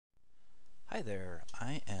Hi there,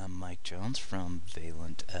 I am Mike Jones from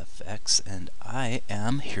Valent FX, and I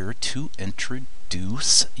am here to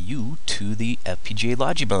introduce you to the FPGA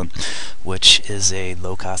LOGI-BONE, which is a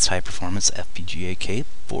low-cost, high-performance FPGA cape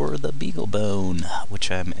for the Beaglebone,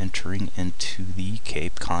 which I'm entering into the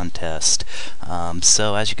cape contest.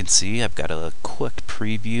 So as you can see, I've got a quick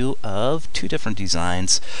preview of two different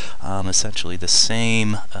designs, essentially the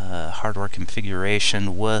same hardware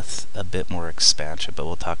configuration with a bit more expansion, but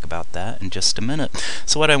we'll talk about that in just a minute.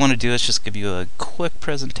 So what I want to do is just give you a quick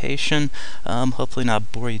presentation, hopefully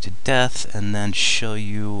not bore you to death, and then show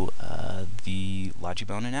you the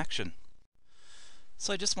LOGI-BONE in action.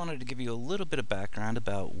 So I just wanted to give you a little bit of background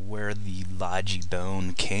about where the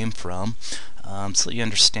LOGI-BONE came from, so you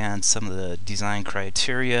understand some of the design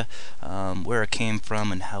criteria, where it came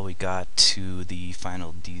from, and how we got to the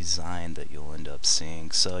final design that you'll end up seeing.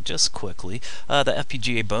 So just quickly, the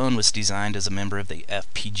FPGA BONE was designed as a member of the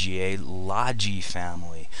FPGA Logi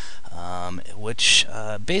family, which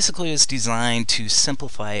basically is designed to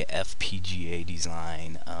simplify FPGA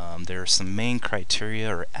design. There are some main criteria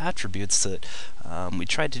or attributes that we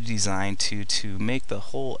tried to design to make the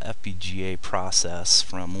whole FPGA process,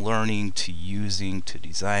 from learning to using to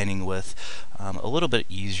designing with, a little bit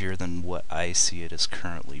easier than what I see it as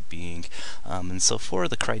currently being. And so for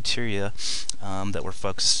the criteria that we're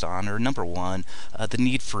focused on are: number one, the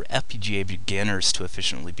need for FPGA beginners to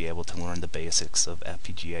efficiently be able to learn the basics of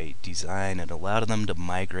FPGA design and allow them to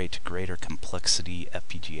migrate to greater complexity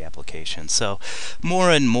FPGA applications. So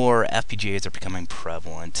more and more FPGAs are becoming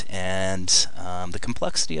prevalent, and the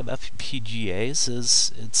complexity of FPGAs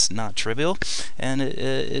it's not trivial, and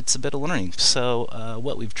it's a bit of learning. So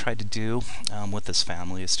what we've tried to do with this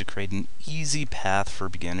family is to create an easy path for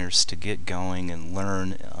beginners to get going and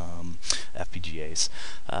learn FPGAs.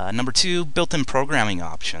 Number two, built-in programming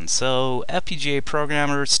options. So FPGA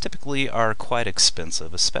programmers typically are quite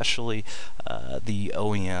expensive, especially the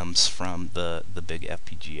OEMs from the big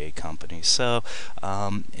FPGA companies. So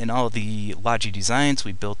in all the Logi designs,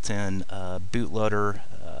 we built in bootloader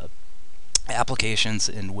applications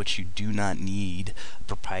in which you do not need a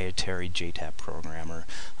proprietary JTAG programmer.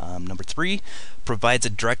 Number three, provides a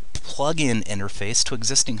direct plug-in interface to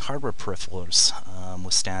existing hardware peripherals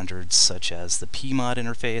with standards such as the PMOD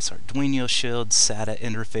interface, Arduino Shields, SATA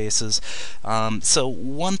interfaces. So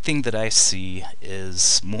one thing that I see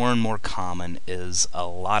is more and more common is a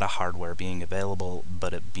lot of hardware being available,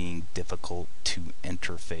 but it being difficult to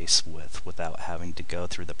interface with without having to go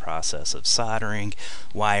through the process of soldering,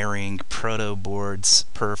 wiring, proto boards,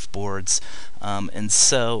 perf boards. And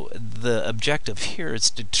so the objective here is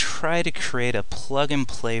to try to create a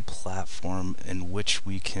plug-and-play platform in which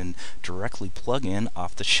we can directly plug in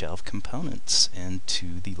off-the-shelf components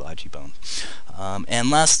into the LOGI-BONE. And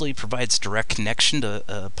lastly, provides direct connection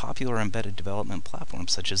to popular embedded development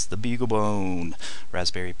platforms such as the Beaglebone,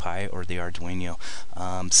 Raspberry Pi, or the Arduino.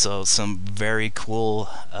 So some very cool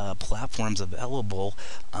platforms available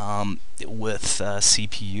with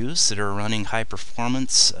CPUs that are running high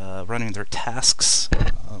performance, running their tasks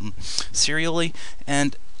serially,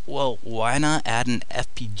 and well, why not add an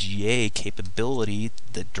FPGA capability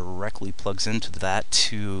that directly plugs into that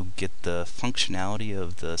to get the functionality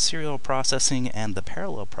of the serial processing and the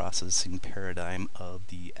parallel processing paradigm of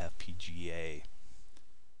the FPGA?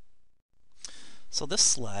 So this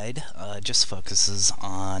slide just focuses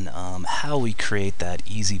on how we create that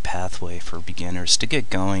easy pathway for beginners to get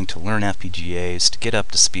going, to learn FPGAs, to get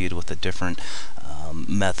up to speed with the different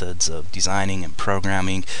methods of designing and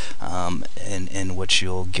programming, in which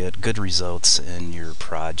you'll get good results in your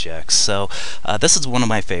projects. So this is one of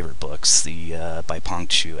my favorite books, by Pong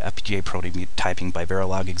Chu, FPGA Prototyping by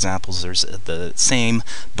Verilog Examples. There's the same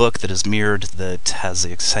book that is mirrored that has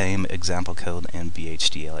the same example code and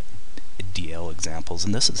VHDL examples,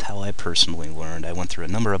 and this is how I personally learned. I went through a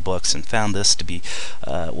number of books and found this to be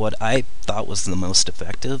what I thought was the most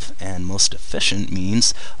effective and most efficient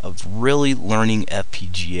means of really learning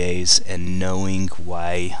FPGAs and knowing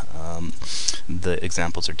why the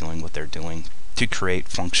examples are doing what they're doing to create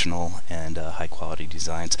functional and high-quality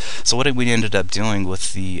designs. So what we ended up doing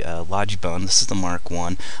with the LOGI-BONE, this is the Mark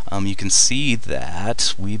 1, you can see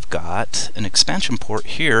that we've got an expansion port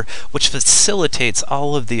here which facilitates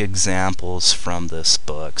all of the examples from this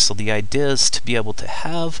book. So the idea is to be able to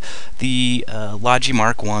have the Logi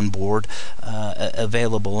Mark 1 board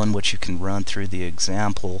available, in which you can run through the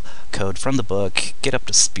example code from the book, get up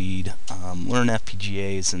to speed, learn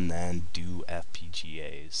FPGAs, and then do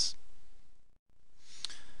FPGAs.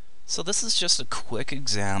 So this is just a quick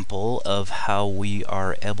example of how we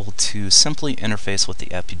are able to simply interface with the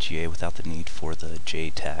FPGA without the need for the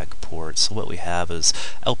JTAG port. So what we have is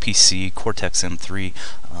LPC Cortex M3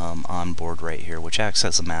 on board right here, which acts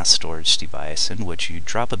as a mass storage device in which you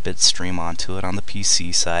drop a bit stream onto it on the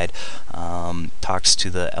PC side, talks to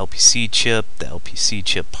the LPC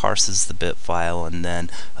chip parses the bit file, and then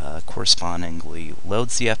correspondingly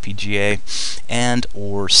loads the FPGA and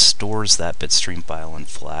or stores that bitstream file in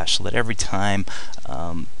flash, so that every time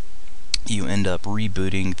you end up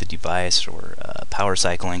rebooting the device or power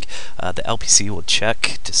cycling, the LPC will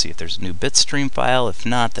check to see if there's a new bitstream file. If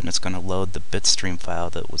not, then it's going to load the bitstream file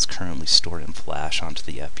that was currently stored in flash onto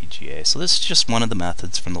the FPGA. So this is just one of the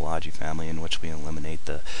methods from the Logi family in which we eliminate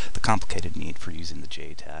the complicated need for using the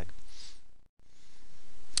JTAG.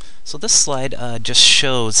 So this slide just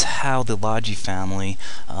shows how the Logi family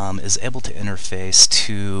is able to interface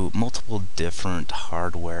to multiple different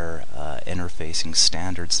hardware interfacing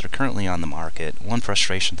standards that are currently on the market. One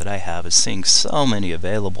frustration that I have is seeing so many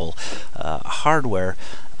available hardware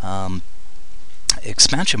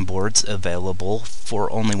expansion boards available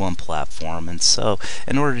for only one platform, and so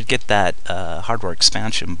in order to get that hardware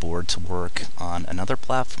expansion board to work on another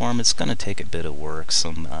platform, it's going to take a bit of work,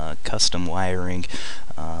 some custom wiring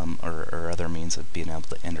or other means of being able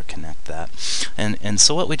to interconnect that. And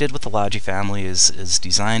so what we did with the Logi family is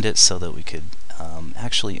designed it so that we could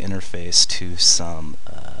actually interface to some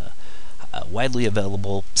widely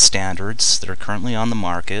available standards that are currently on the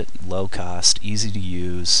market, low cost, easy to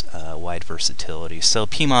use, wide versatility. So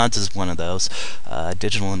PMODs is one of those.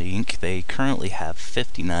 Digital and Ink, they currently have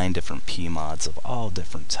 59 different PMODs of all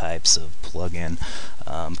different types of plug-in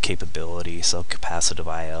capability. So capacitive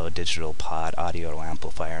I/O, digital pod, audio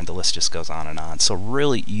amplifier, and the list just goes on and on. So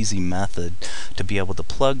really easy method to be able to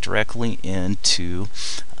plug directly into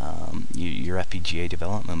your FPGA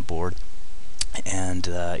development board and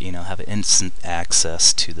have instant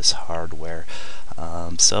access to this hardware.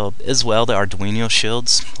 So as well, the Arduino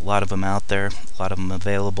Shields, a lot of them out there, a lot of them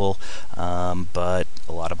available, but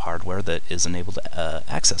a lot of hardware that isn't able to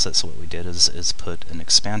access it. So what we did is put an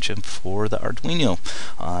expansion for the Arduino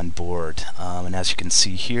on board. And as you can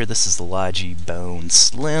see here, this is the LOGI-BONE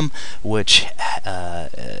Slim, which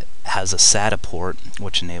has a SATA port,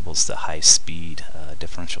 which enables the high-speed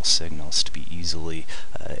differential signals to be easily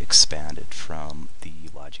expanded from the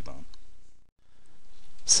LOGI-BONE.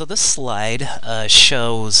 So this slide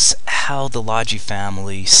shows how the Logi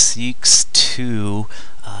family seeks to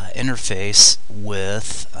interface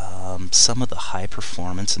with some of the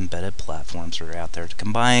high-performance embedded platforms that are out there to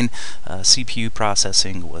combine CPU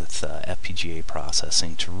processing with FPGA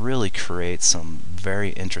processing to really create some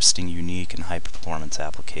very interesting, unique, and high-performance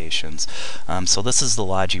applications. So this is the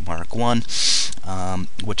Logi Mark 1,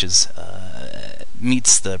 which is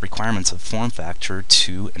meets the requirements of form factor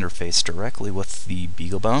to interface directly with the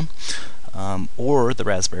Beaglebone or the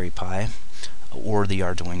Raspberry Pi or the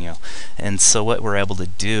Arduino. And so what we're able to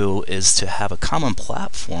do is to have a common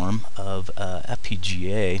platform of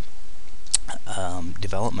FPGA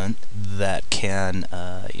development that can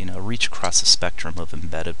reach across the spectrum of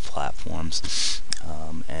embedded platforms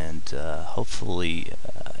and hopefully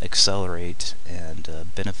accelerate and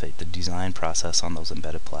benefit the design process on those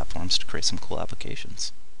embedded platforms to create some cool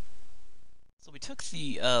applications. So we took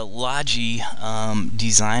the Logi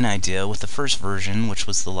design idea with the first version, which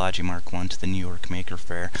was the Logi Mark 1, to the New York Maker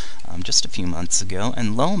Faire just a few months ago,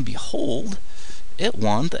 and lo and behold, it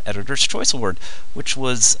won the Editor's Choice Award, which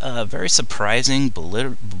was very surprising,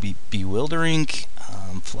 bewildering,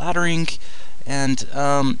 flattering, and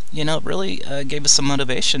it really gave us some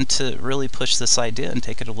motivation to really push this idea and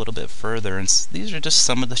take it a little bit further. And these are just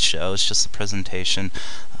some of the shows, just the presentation,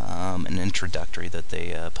 an introductory that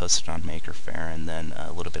they posted on Maker Faire, and then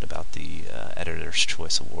a little bit about the Editor's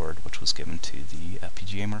Choice Award, which was given to the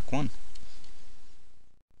FPGA Mark 1.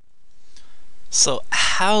 So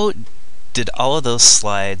how did all of those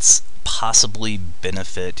slides possibly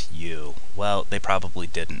benefit you? Well, they probably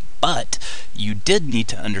didn't, but you did need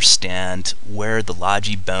to understand where the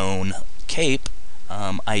LOGI-BONE cape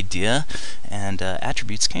idea and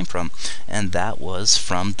attributes came from, and that was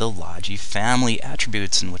from the Logi family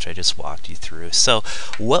attributes, in which I just walked you through. So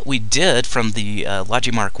what we did from the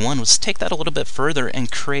Logi Mark 1 was take that a little bit further and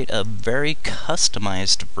create a very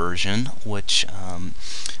customized version, which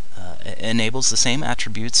enables the same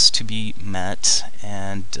attributes to be met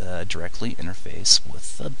and directly interface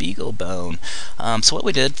with the Beaglebone. So what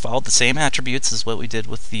we did followed the same attributes as what we did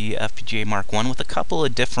with the FPGA Mark 1 with a couple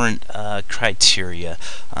of different criteria.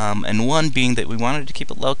 And one being that we wanted to keep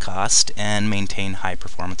it low cost and maintain high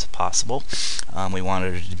performance if possible. We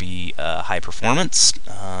wanted it to be high performance,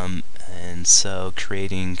 And so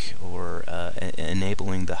creating or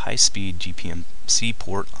enabling the high-speed GPMC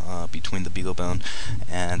port between the Beaglebone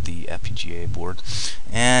and the FPGA board,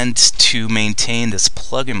 and to maintain this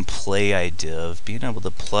plug-and-play idea of being able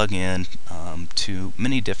to plug in to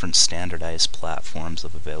many different standardized platforms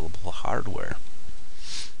of available hardware.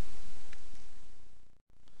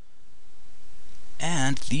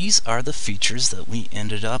 And these are the features that we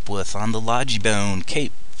ended up with on the LOGI-BONE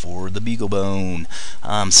cape for the Beaglebone.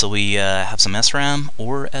 So we have some SRAM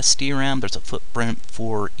or SDRAM. There's a footprint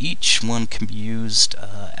for each. One can be used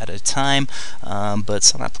at a time, but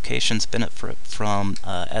some applications benefit from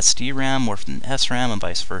SDRAM or from SRAM and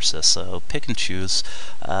vice versa. So pick and choose.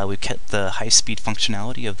 We kept the high-speed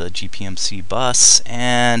functionality of the GPMC bus,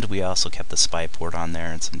 and we also kept the SPI port on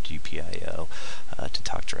there and some GPIO to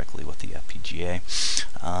talk directly with the FPGA.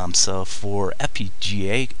 So for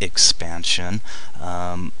FPGA expansion,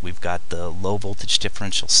 we've got the low voltage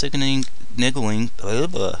differential signaling through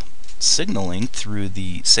the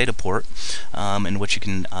SATA port, in which you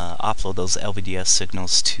can offload those LVDS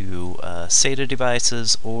signals to SATA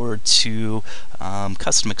devices or to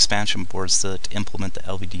custom expansion boards that implement the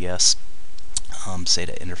LVDS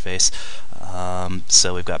SATA interface.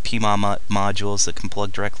 So we've got PMOD modules that can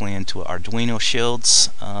plug directly into Arduino Shields,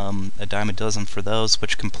 a dime a dozen for those,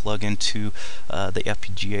 which can plug into the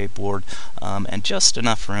FPGA board, and just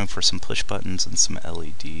enough room for some push buttons and some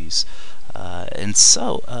LEDs. And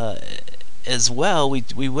so as well,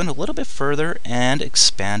 we went a little bit further and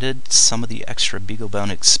expanded some of the extra Beaglebone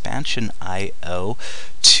expansion I/O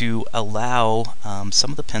to allow some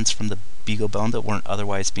of the pins from the Beaglebone that weren't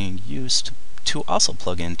otherwise being used to also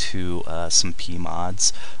plug into some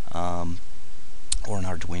PMODs or an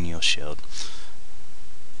Arduino Shield.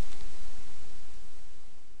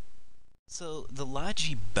 So the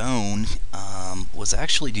LOGI-BONE was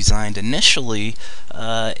actually designed initially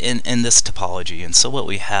in this topology, and so what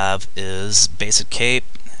we have is basic cape,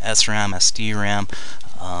 SRAM, SDRAM,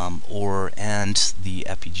 and the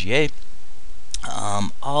FPGA,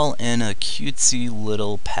 all in a cutesy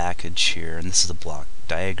little package here, and this is a block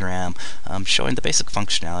diagram showing the basic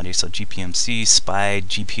functionality. So GPMC, SPI,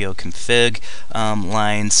 GPO config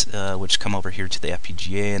lines, which come over here to the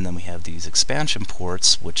FPGA, and then we have these expansion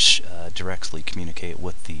ports which directly communicate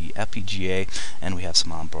with the FPGA, and we have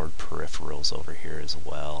some onboard peripherals over here as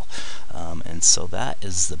well. And so that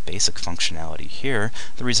is the basic functionality here.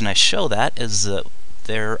 The reason I show that is that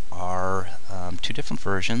there are two different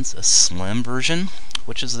versions, a slim version,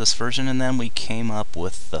 which is this version, and then we came up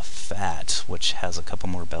with the fat, which has a couple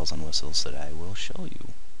more bells and whistles that I will show you.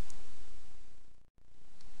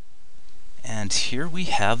 And here we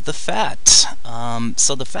have the fat.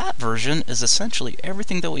 So the fat version is essentially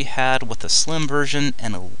everything that we had with the slim version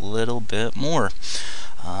and a little bit more.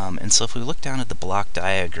 And so if we look down at the block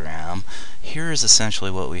diagram, here is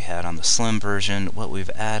essentially what we had on the slim version. What we've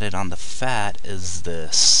added on the fat is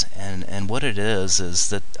this, and what it is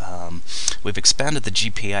that we've expanded the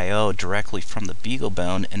GPIO directly from the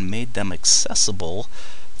Beaglebone and made them accessible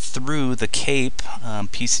through the cape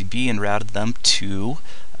PCB and routed them to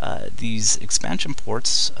these expansion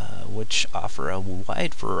ports, which offer a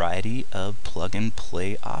wide variety of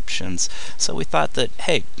plug-and-play options. So we thought that,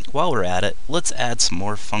 hey, while we're at it, let's add some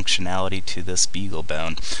more functionality to this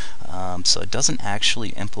Beaglebone. So it doesn't actually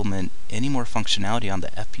implement any more functionality on the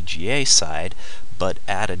FPGA side, but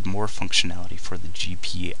added more functionality for the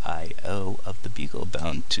GPIO of the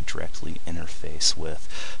Beaglebone to directly interface with.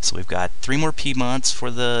 So we've got 3 more PMODs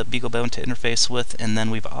for the Beaglebone to interface with, and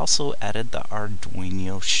then we've also added the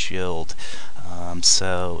Arduino Shield.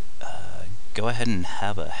 So go ahead and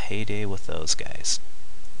have a heyday with those guys.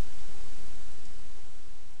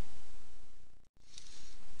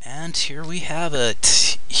 And here we have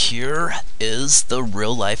it. Here is the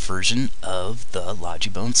real-life version of the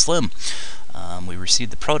LOGI-BONE Slim. We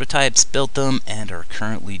received the prototypes, built them, and are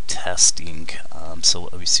currently testing. So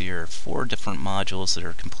what we see are 4 different modules that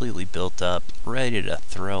are completely built up, ready to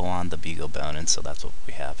throw on the Beaglebone, and so that's what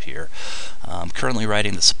we have here. Currently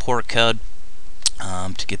writing the support code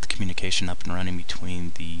to get the communication up and running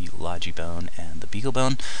between the LOGI-BONE and the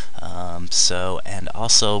Beaglebone. And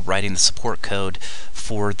also writing the support code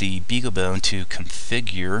for the Beaglebone to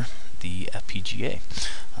configure the FPGA,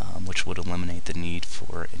 which would eliminate the need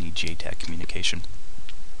for any JTAG communication.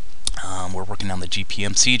 We're working on the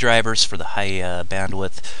GPMC drivers for the high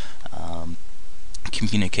bandwidth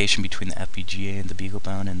communication between the FPGA and the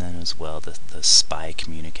Beaglebone, and then as well the SPI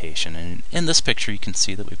communication. And in this picture you can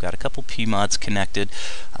see that we've got a couple PMODs connected,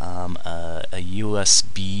 a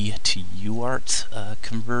USB to UART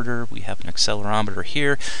converter, we have an accelerometer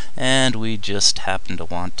here, and we just happen to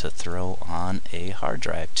want to throw on a hard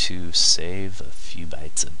drive to save a few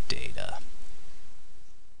bytes of data.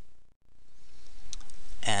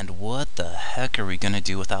 And what the heck are we going to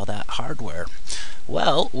do with all that hardware?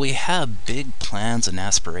 Well, we have big plans and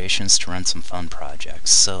aspirations to run some fun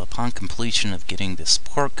projects. So upon completion of getting the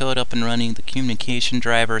support code up and running, the communication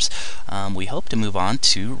drivers, we hope to move on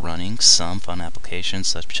to running some fun applications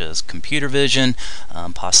such as computer vision,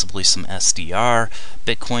 possibly some SDR,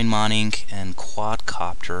 Bitcoin mining, and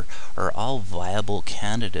quadcopter are all viable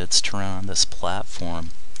candidates to run on this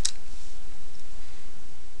platform.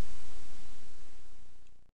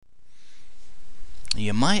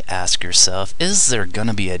 You might ask yourself, is there going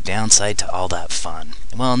to be a downside to all that fun?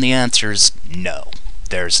 Well, and the answer is no,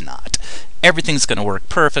 there's not. Everything's going to work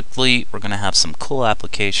perfectly, we're going to have some cool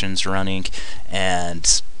applications running,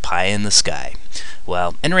 and pie in the sky.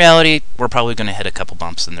 Well, in reality, we're probably going to hit a couple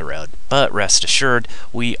bumps in the road, but rest assured,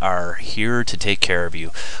 we are here to take care of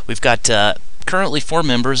you. We've got currently 4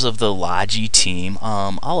 members of the Logi team,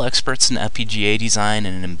 all experts in FPGA design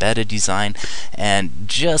and embedded design, and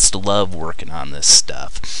just love working on this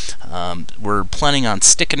stuff. We're planning on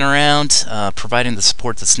sticking around, providing the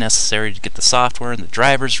support that's necessary to get the software and the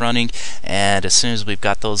drivers running, and as soon as we've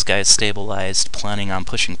got those guys stabilized, planning on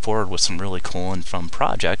pushing forward with some really cool and fun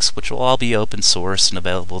projects, which will all be open source and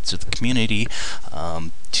available to the community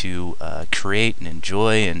to create and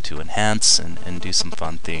enjoy and to enhance and do some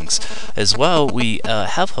fun things. As well, we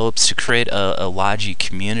have hopes to create a Logi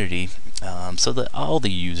community so that all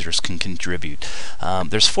the users can contribute.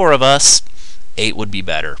 There's 4 of us, 8 would be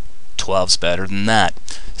better, 12's better than that.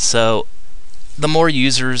 So the more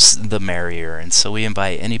users, the merrier, and so we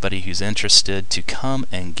invite anybody who's interested to come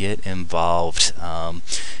and get involved.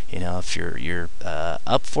 You know, if you're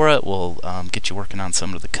up for it, we'll get you working on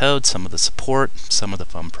some of the code, some of the support, some of the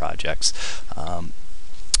fun projects.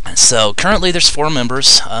 So currently there's 4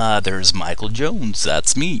 members. There's Michael Jones,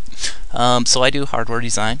 that's me. So I do hardware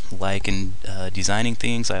design, like in designing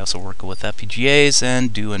things. I also work with FPGAs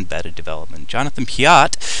and do embedded development. Jonathan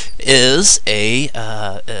Piot is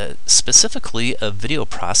specifically a video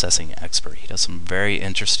processing expert. He does some very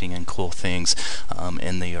interesting and cool things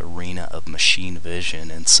in the arena of machine vision,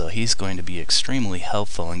 and so he's going to be extremely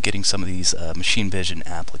helpful in getting some of these machine vision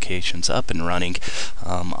applications up and running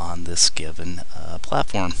on this given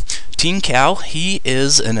platform. Team Cow, he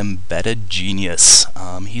is an embedded genius.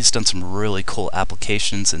 He's done some really cool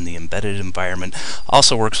applications in the embedded environment,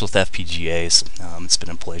 also works with FPGAs. It's been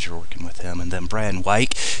a pleasure working with him. And then Brian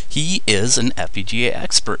Wyke, he is an FPGA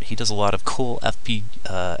expert. He does a lot of cool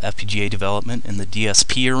FPGA development in the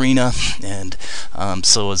DSP arena, and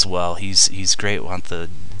so as well, he's great on the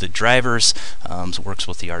drivers, works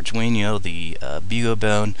with the Arduino, the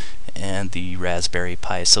Beaglebone, and the Raspberry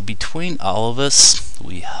Pi. So between all of us,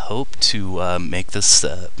 we hope to make this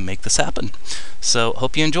happen. So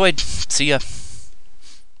hope you enjoyed. See ya.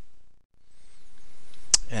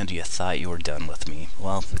 And you thought you were done with me.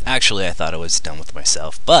 Well, actually I thought I was done with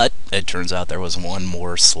myself, but it turns out there was one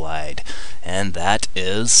more slide, and that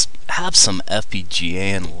is have some FPGA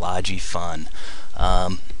and Logi fun.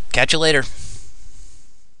 Catch you later.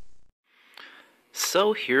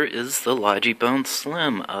 So here is the LOGI-BONE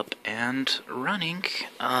Slim up and running.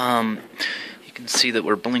 You can see that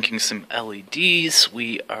we're blinking some LEDs.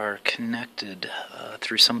 We are connected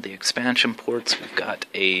through some of the expansion ports. We've got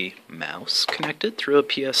a mouse connected through a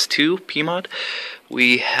PS2 PMOD.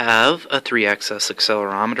 We have a 3-axis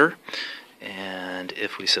accelerometer, and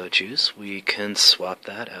if we so choose, we can swap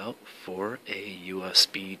that out for a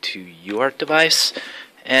USB to UART device.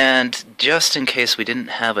 And just in case we didn't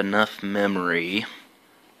have enough memory,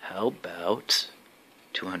 how about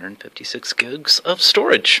 256 gigs of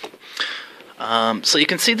storage? So you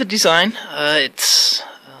can see the design. It's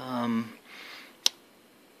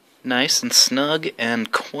nice and snug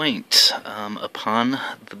and quaint upon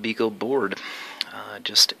the Beagle board.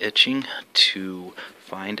 Just itching to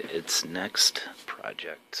find its next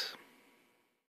project.